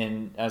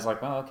 And I was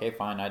like, well, okay,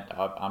 fine,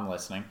 I'm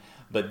listening.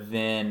 But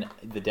then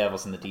the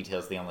devil's in the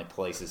details. The only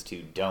places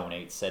to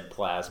donate said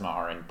plasma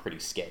are in pretty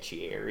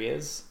sketchy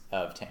areas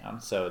of town.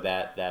 So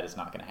that is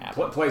not going to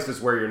happen.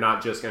 Places where you're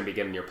not just going to be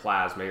getting your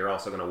plasma, you're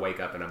also going to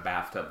wake up in a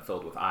bathtub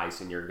filled with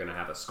ice and you're going to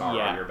have a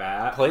scar on your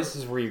back.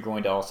 Places where you're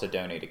going to also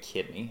donate a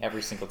kidney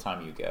every single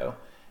time you go.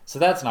 So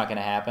that's not going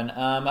to happen.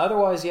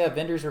 Otherwise,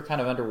 vendors were kind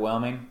of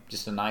underwhelming.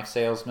 Just a knife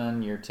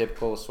salesman, your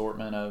typical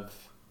assortment of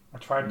I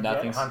tried to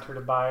get Hunter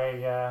to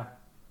buy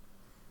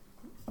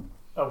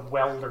a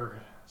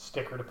welder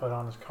sticker to put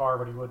on his car,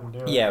 but he wouldn't do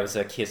it. Yeah, it was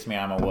a "Kiss Me,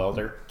 I'm a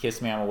Welder."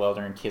 "Kiss Me, I'm a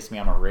Welder," and "Kiss Me,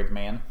 I'm a Rig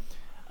Man."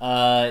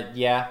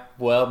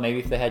 Well, maybe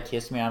if they had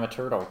 "Kiss Me, I'm a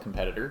Turtle"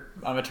 competitor.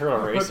 I'm a turtle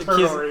racer.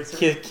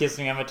 Kiss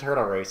Me, I'm a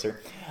turtle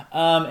racer.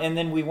 And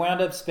then we wound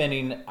up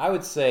spending, I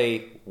would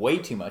say, way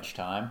too much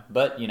time,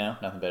 but,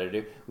 nothing better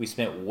to do. We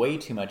spent way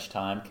too much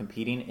time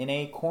competing in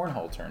a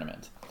cornhole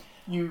tournament.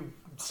 You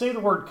say the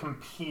word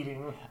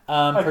competing.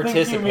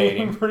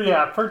 Participating.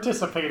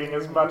 Participating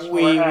is much more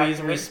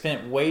accurate. We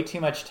spent way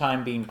too much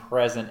time being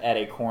present at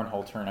a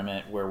cornhole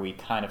tournament where we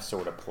kind of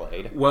sort of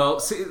played. Well,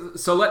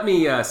 so let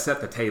me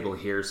set the table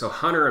here. So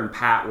Hunter and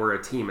Pat were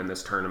a team in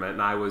this tournament,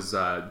 and I was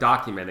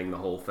documenting the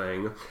whole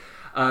thing.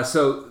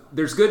 So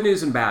there's good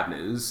news and bad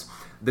news.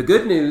 The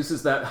good news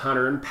is that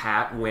Hunter and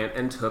Pat went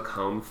and took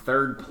home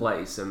 3rd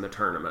place in the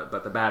tournament,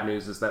 but the bad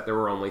news is that there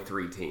were only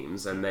 3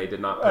 teams, and they did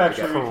not put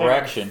together.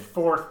 Correction.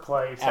 4th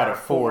place out of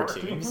 4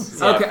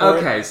 teams.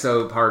 Okay,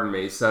 so pardon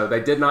me. So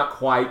they did not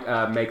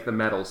quite make the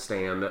medal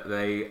stand.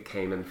 They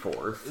came in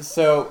 4th.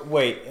 So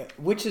wait,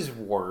 which is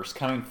worse,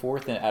 coming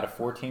 4th out of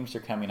 4 teams,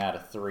 or coming out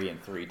of 3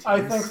 and 3 teams? I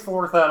think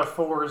 4th out of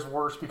 4 is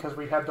worse because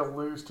we had to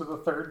lose to the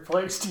 3rd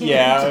place team.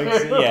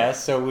 Yeah.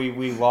 So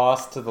we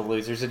lost to the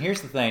losers, and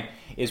here's the thing.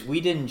 Is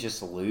we didn't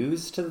just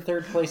lose to the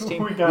 3rd place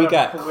team. We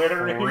got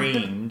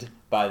creamed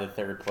by the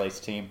 3rd place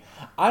team.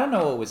 I don't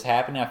know what was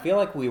happening. I feel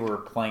like we were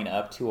playing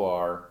up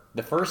to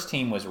the first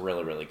team was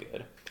really, really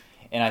good.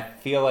 And I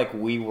feel like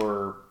we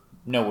were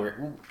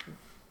nowhere.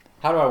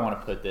 How do I want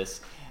to put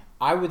this?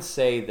 I would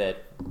say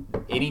that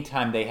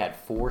anytime they had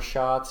 4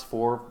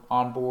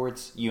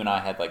 onboards, you and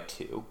I had like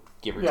 2,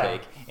 give or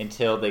take,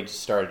 until they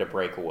just started to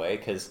break away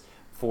because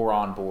 4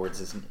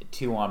 onboards is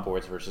 2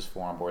 onboards versus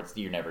 4 onboards.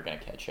 You're never going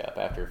to catch up.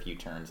 After a few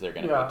turns, they're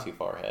going to be too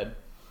far ahead.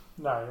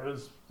 No,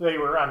 they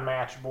were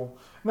unmatchable.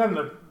 And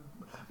then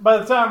by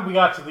the time we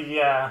got to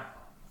the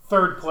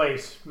 3rd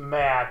place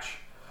match,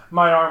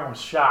 my arm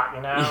was shot.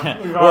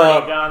 We've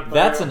already gone through.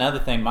 That's another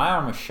thing. My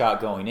arm was shot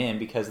going in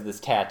because of this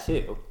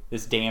tattoo,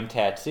 this damn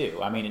tattoo.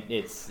 I mean,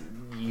 it's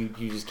you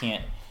just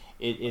can't.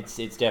 It's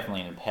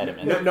definitely an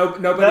impediment.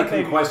 Nobody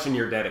can question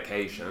your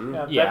dedication.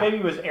 That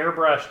baby was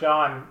airbrushed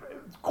on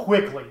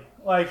quickly.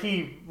 Like,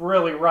 he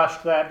really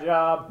rushed that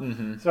job.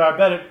 Mm-hmm. So I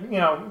bet it,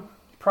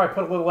 probably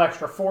put a little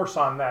extra force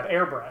on that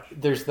airbrush.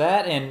 There's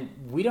that, and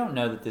we don't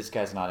know that this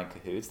guy's not in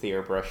cahoots, the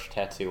airbrush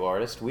tattoo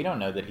artist. We don't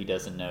know that he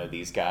doesn't know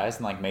these guys,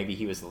 and like maybe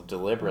he was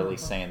deliberately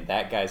saying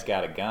that guy's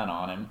got a gun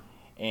on him,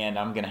 and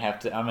I'm gonna have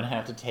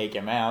to take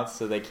him out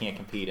so they can't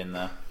compete in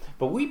the.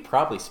 But we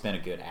probably spent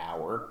a good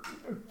hour.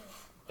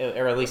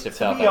 Or at least it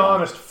felt. To be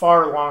honest,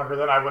 far longer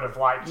than I would have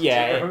liked.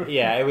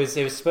 It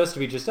was supposed to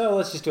be just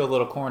let's just do a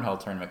little cornhole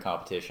tournament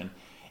competition,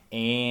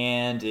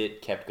 and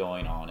it kept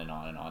going on and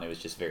on and on. It was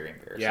just very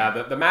embarrassing.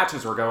 Yeah, the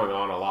matches were going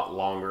on a lot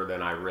longer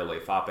than I really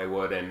thought they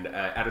would, and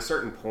at a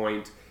certain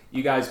point,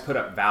 you guys put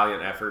up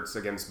valiant efforts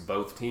against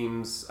both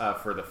teams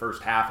for the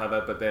first half of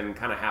it, but then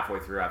kind of halfway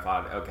through, I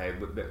thought, okay,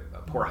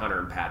 poor Hunter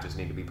and Pat just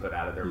need to be put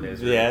out of their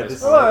misery. Yeah,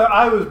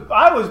 I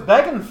was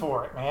begging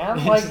for it,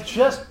 man. Like,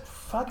 just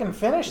fucking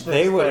finish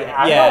this thing.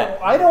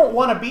 I don't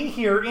want to be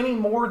here any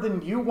more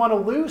than you want to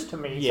lose to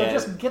me. So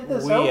just get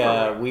this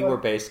over. We were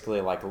basically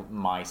like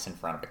mice in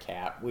front of a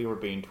cat. We were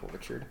being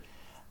tortured.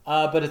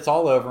 But it's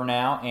all over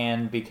now,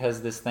 and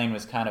because this thing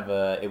was kind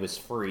of it was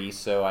free,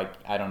 so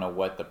I don't know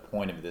what the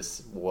point of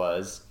this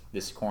was,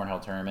 this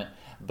cornhole tournament,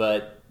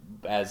 but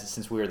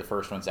since we were the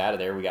first ones out of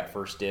there, we got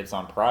first dibs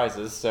on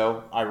prizes,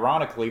 so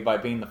ironically, by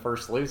being the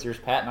first losers,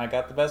 Pat and I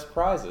got the best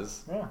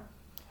prizes. Yeah.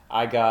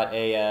 I got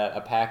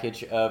a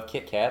package of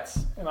Kit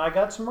Kats. And I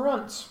got some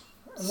runts.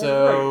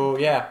 So,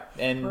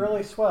 and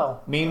really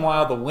swell.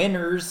 Meanwhile, the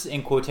winners,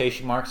 in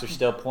quotation marks, are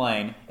still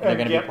playing, and they're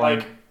going to be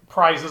playing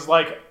prizes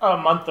like a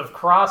month of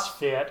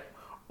CrossFit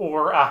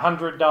or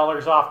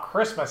 $100 off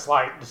Christmas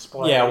light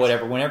displays. Yeah,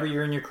 whatever. Whenever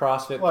you're in your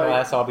CrossFit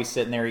class, I'll be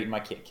sitting there eating my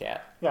Kit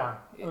Kat. Yeah.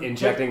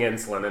 Injecting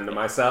insulin into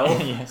myself.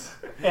 Yes.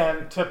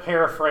 And to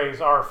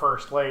paraphrase our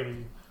First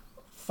Lady,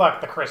 fuck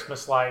the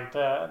Christmas light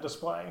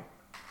display.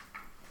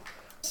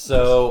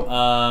 So,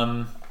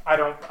 I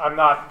don't I'm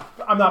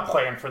not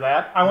playing for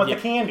that. I want the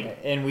candy.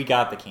 And we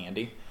got the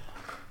candy.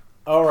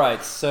 All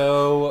right,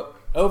 so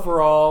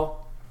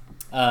overall,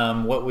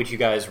 what would you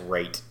guys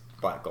rate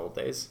Black Gold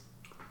Days?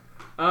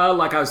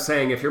 Like I was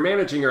saying, if you're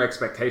managing your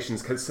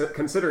expectations,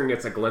 considering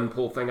it's a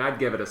Glenpool thing, I'd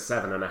give it a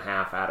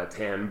 7.5 out of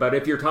 10. But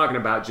if you're talking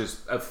about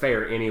just a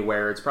fair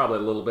anywhere, it's probably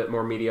a little bit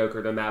more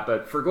mediocre than that.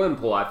 But for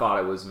Glenpool, I thought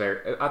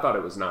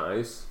it was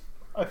nice.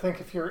 I think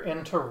if you're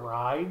into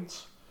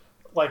rides,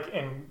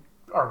 and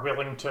are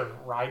willing to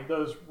ride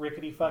those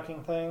rickety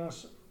fucking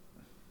things,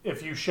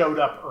 if you showed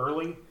up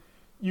early,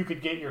 you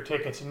could get your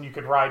tickets and you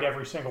could ride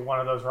every single one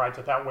of those rides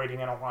without waiting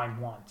in a line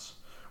once.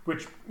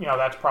 Which,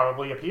 that's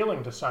probably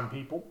appealing to some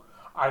people.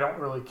 I don't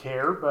really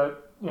care,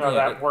 but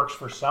that works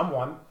for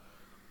someone.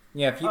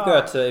 Yeah, if you've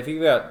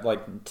got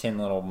like 10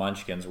 little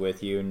munchkins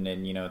with you, and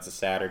then it's a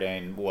Saturday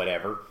and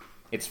whatever,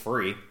 it's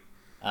free.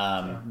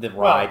 The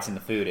rides and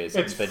the food is.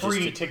 It's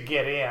free to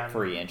get in.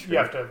 Free entry. You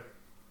have to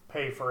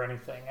pay for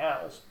anything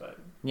else, but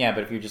yeah,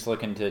 but if you're just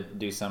looking to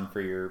do something for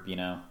your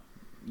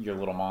your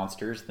little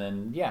monsters,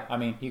 then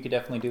you could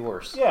definitely do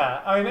worse.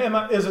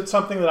 Yeah, is it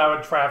something that I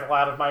would travel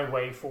out of my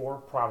way for?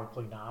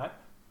 Probably not,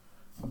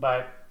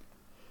 but.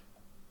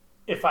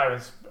 If I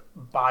was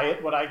by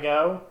it, would I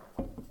go?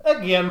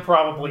 Again,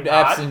 probably not.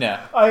 Absolutely no.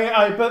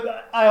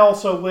 But I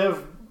also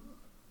live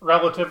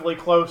relatively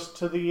close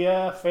to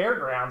the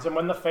fairgrounds, and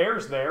when the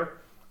fair's there,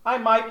 I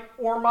might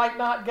or might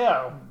not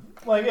go.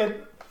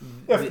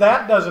 If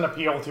that doesn't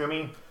appeal to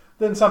me,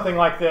 then something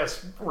like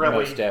this really,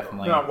 most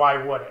definitely.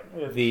 Why would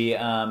it? The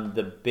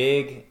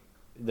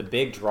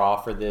big draw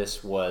for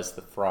this was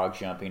the frog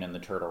jumping and the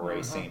turtle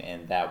racing,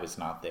 and that was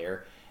not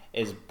there.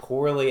 As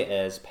poorly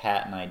as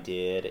Pat and I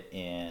did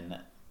in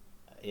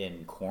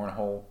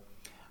cornhole,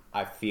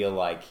 I feel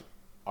like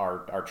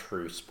our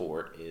true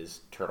sport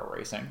is turtle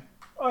racing.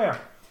 Oh yeah.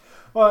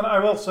 Well, and I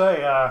will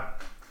say,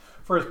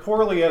 for as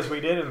poorly as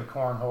we did in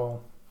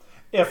cornhole,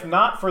 if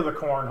not for the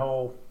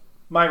cornhole,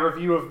 my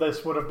review of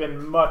this would have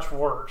been much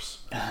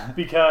worse.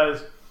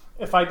 Because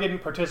if I didn't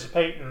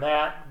participate in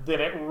that,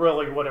 then it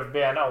really would have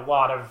been a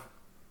lot of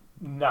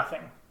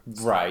nothing.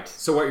 Right.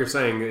 So what you're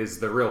saying is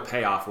the real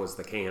payoff was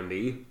the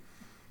candy.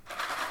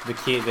 The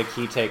key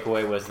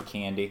takeaway was the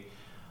candy.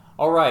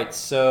 All right,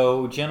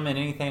 so gentlemen,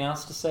 anything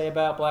else to say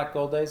about Black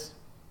Gold Days?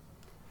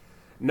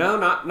 No,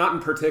 not in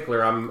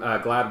particular. I'm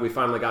glad we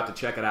finally got to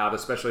check it out,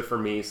 especially for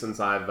me, since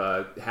I've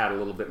had a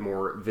little bit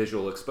more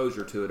visual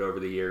exposure to it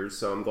over the years.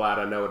 So I'm glad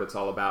I know what it's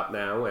all about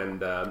now.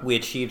 And we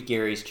achieved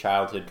Gary's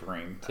childhood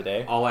dream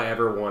today. All I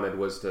ever wanted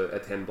was to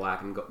attend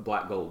Black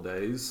Gold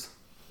Days.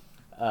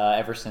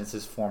 Ever since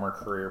his former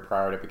career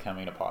prior to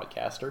becoming a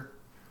podcaster.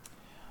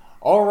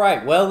 All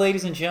right, well,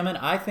 ladies and gentlemen,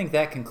 I think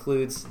that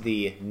concludes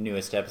the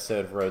newest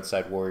episode of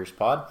Roadside Warriors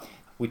Pod.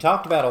 We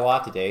talked about a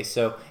lot today,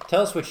 so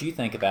tell us what you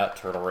think about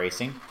turtle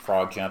racing,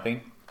 frog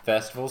jumping,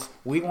 festivals.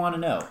 We want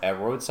to know at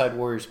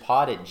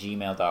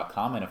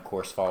roadsidewarriorspod@gmail.com, and of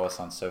course follow us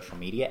on social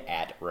media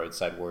at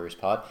Roadside Warriors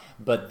Pod.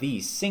 But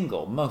the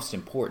single most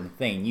important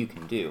thing you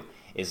can do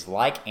is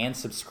like and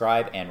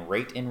subscribe and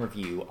rate and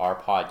review our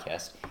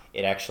podcast.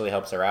 It actually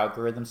helps our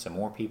algorithm so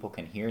more people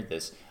can hear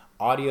this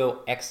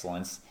audio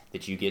excellence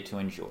that you get to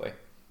enjoy.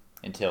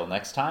 Until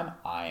next time,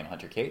 I am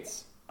Hunter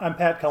Cates. I'm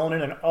Pat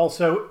Cullinan, and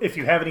also, if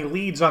you have any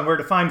leads on where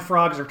to find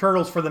frogs or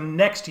turtles for the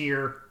next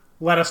year,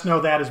 let us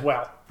know that as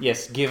well.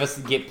 Yes,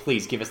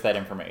 please give us that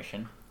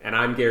information. And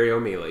I'm Gary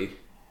O'Mealy.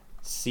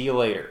 See you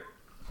later.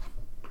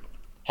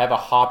 Have a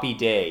hoppy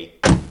day.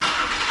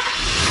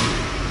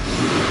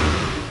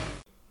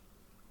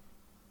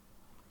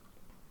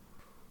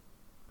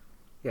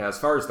 Yeah, as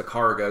far as the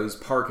car goes,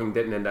 parking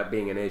didn't end up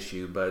being an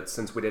issue, but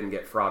since we didn't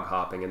get frog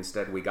hopping,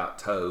 instead we got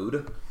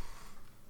towed.